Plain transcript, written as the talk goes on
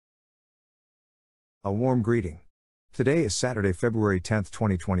A warm greeting. Today is Saturday, February 10,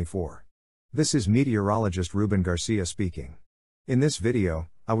 2024. This is meteorologist Ruben Garcia speaking. In this video,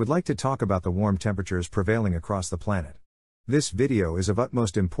 I would like to talk about the warm temperatures prevailing across the planet. This video is of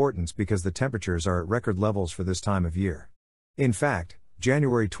utmost importance because the temperatures are at record levels for this time of year. In fact,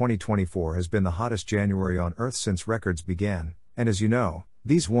 January 2024 has been the hottest January on Earth since records began, and as you know,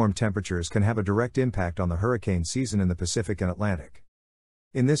 these warm temperatures can have a direct impact on the hurricane season in the Pacific and Atlantic.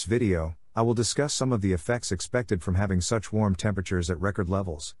 In this video, I will discuss some of the effects expected from having such warm temperatures at record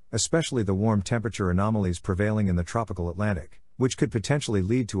levels, especially the warm temperature anomalies prevailing in the tropical Atlantic, which could potentially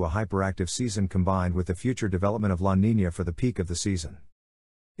lead to a hyperactive season combined with the future development of La Niña for the peak of the season.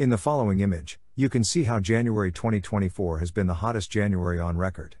 In the following image, you can see how January 2024 has been the hottest January on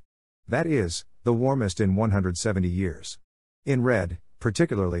record. That is, the warmest in 170 years. In red,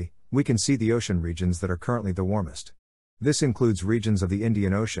 particularly, we can see the ocean regions that are currently the warmest. This includes regions of the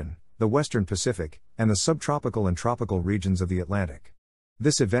Indian Ocean, the Western Pacific, and the subtropical and tropical regions of the Atlantic.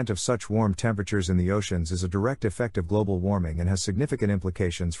 This event of such warm temperatures in the oceans is a direct effect of global warming and has significant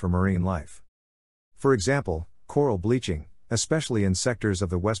implications for marine life. For example, coral bleaching, especially in sectors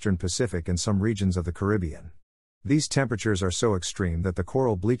of the Western Pacific and some regions of the Caribbean. These temperatures are so extreme that the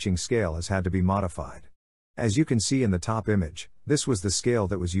coral bleaching scale has had to be modified. As you can see in the top image, this was the scale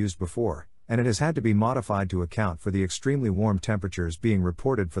that was used before, and it has had to be modified to account for the extremely warm temperatures being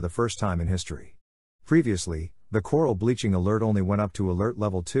reported for the first time in history. Previously, the coral bleaching alert only went up to alert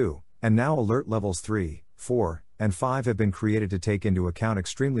level 2, and now alert levels 3, 4, and 5 have been created to take into account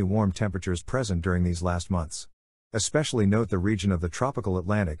extremely warm temperatures present during these last months. Especially note the region of the tropical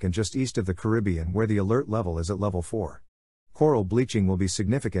Atlantic and just east of the Caribbean where the alert level is at level 4. Coral bleaching will be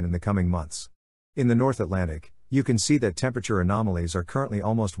significant in the coming months. In the North Atlantic, you can see that temperature anomalies are currently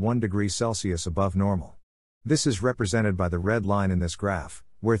almost 1 degree Celsius above normal. This is represented by the red line in this graph,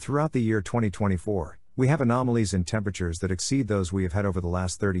 where throughout the year 2024, we have anomalies in temperatures that exceed those we have had over the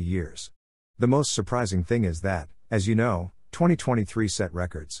last 30 years. The most surprising thing is that, as you know, 2023 set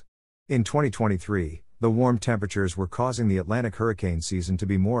records. In 2023, the warm temperatures were causing the Atlantic hurricane season to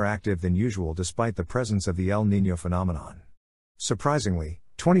be more active than usual despite the presence of the El Niño phenomenon. Surprisingly,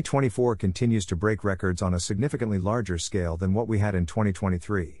 2024 continues to break records on a significantly larger scale than what we had in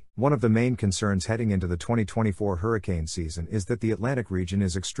 2023. One of the main concerns heading into the 2024 hurricane season is that the Atlantic region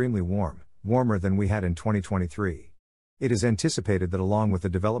is extremely warm, warmer than we had in 2023. It is anticipated that along with the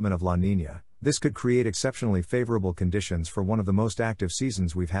development of La Niña, this could create exceptionally favorable conditions for one of the most active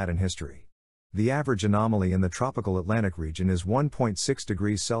seasons we've had in history. The average anomaly in the tropical Atlantic region is 1.6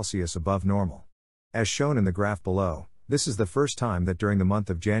 degrees Celsius above normal. As shown in the graph below, this is the first time that during the month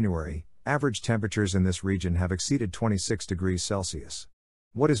of January, average temperatures in this region have exceeded 26 degrees Celsius.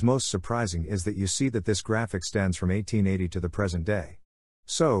 What is most surprising is that you see that this graph extends from 1880 to the present day.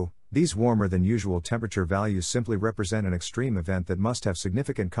 So, these warmer than usual temperature values simply represent an extreme event that must have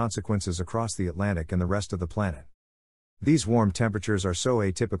significant consequences across the Atlantic and the rest of the planet. These warm temperatures are so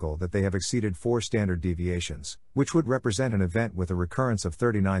atypical that they have exceeded 4 standard deviations, which would represent an event with a recurrence of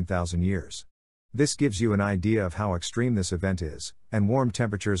 39,000 years. This gives you an idea of how extreme this event is, and warm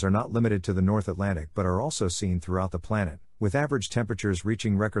temperatures are not limited to the North Atlantic but are also seen throughout the planet, with average temperatures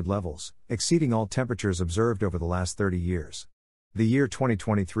reaching record levels, exceeding all temperatures observed over the last 30 years. The year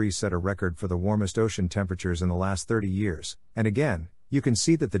 2023 set a record for the warmest ocean temperatures in the last 30 years, and again, you can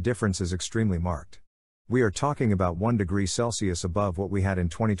see that the difference is extremely marked. We are talking about 1 degree Celsius above what we had in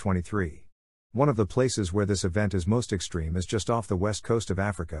 2023. One of the places where this event is most extreme is just off the west coast of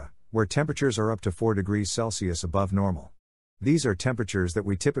Africa, where temperatures are up to 4 degrees Celsius above normal. These are temperatures that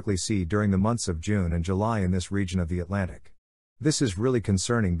we typically see during the months of June and July in this region of the Atlantic. This is really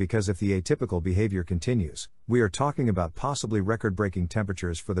concerning because if the atypical behavior continues, we are talking about possibly record-breaking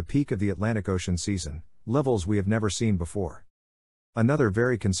temperatures for the peak of the Atlantic Ocean season, levels we have never seen before. Another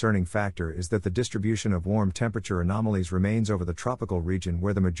very concerning factor is that the distribution of warm temperature anomalies remains over the tropical region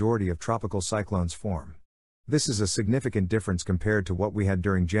where the majority of tropical cyclones form. This is a significant difference compared to what we had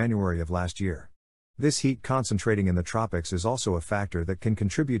during January of last year. This heat concentrating in the tropics is also a factor that can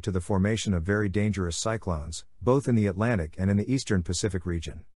contribute to the formation of very dangerous cyclones, both in the Atlantic and in the eastern Pacific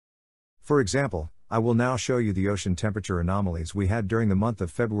region. For example, I will now show you the ocean temperature anomalies we had during the month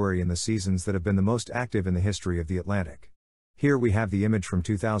of February in the seasons that have been the most active in the history of the Atlantic. Here we have the image from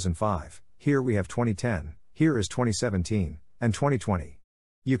 2005, here we have 2010, here is 2017, and 2020.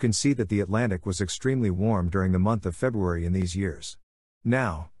 You can see that the Atlantic was extremely warm during the month of February in these years.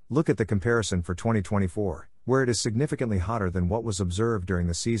 Now, look at the comparison for 2024, where it is significantly hotter than what was observed during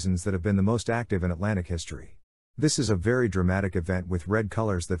the seasons that have been the most active in Atlantic history. This is a very dramatic event with red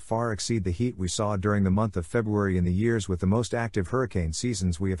colors that far exceed the heat we saw during the month of February in the years with the most active hurricane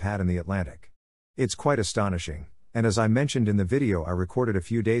seasons we have had in the Atlantic. It's quite astonishing, and as I mentioned in the video I recorded a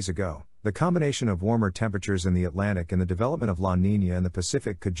few days ago, the combination of warmer temperatures in the Atlantic and the development of La Niña in the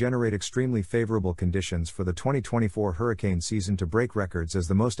Pacific could generate extremely favorable conditions for the 2024 hurricane season to break records as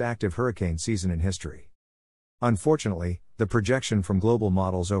the most active hurricane season in history. Unfortunately, the projection from global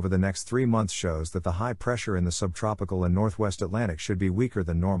models over the next 3 months shows that the high pressure in the subtropical and northwest Atlantic should be weaker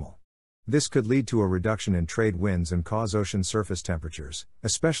than normal. This could lead to a reduction in trade winds and cause ocean surface temperatures,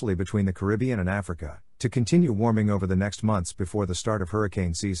 especially between the Caribbean and Africa, to continue warming over the next months before the start of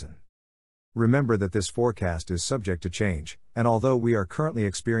hurricane season. Remember that this forecast is subject to change, and although we are currently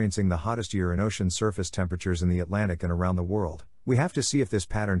experiencing the hottest year in ocean surface temperatures in the Atlantic and around the world, we have to see if this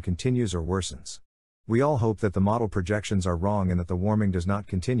pattern continues or worsens. We all hope that the model projections are wrong and that the warming does not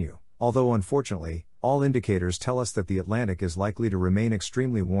continue, although unfortunately, all indicators tell us that the Atlantic is likely to remain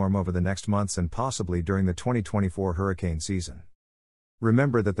extremely warm over the next months and possibly during the 2024 hurricane season.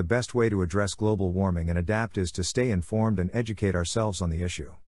 Remember that the best way to address global warming and adapt is to stay informed and educate ourselves on the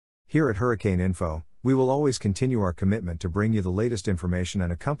issue. Here at Hurricane Info, we will always continue our commitment to bring you the latest information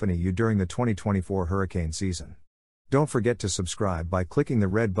and accompany you during the 2024 hurricane season. Don't forget to subscribe by clicking the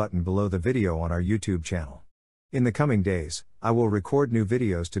red button below the video on our YouTube channel. In the coming days, I will record new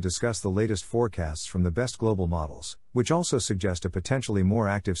videos to discuss the latest forecasts from the best global models, which also suggest a potentially more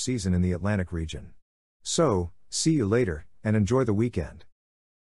active season in the Atlantic region. So, see you later, and enjoy the weekend.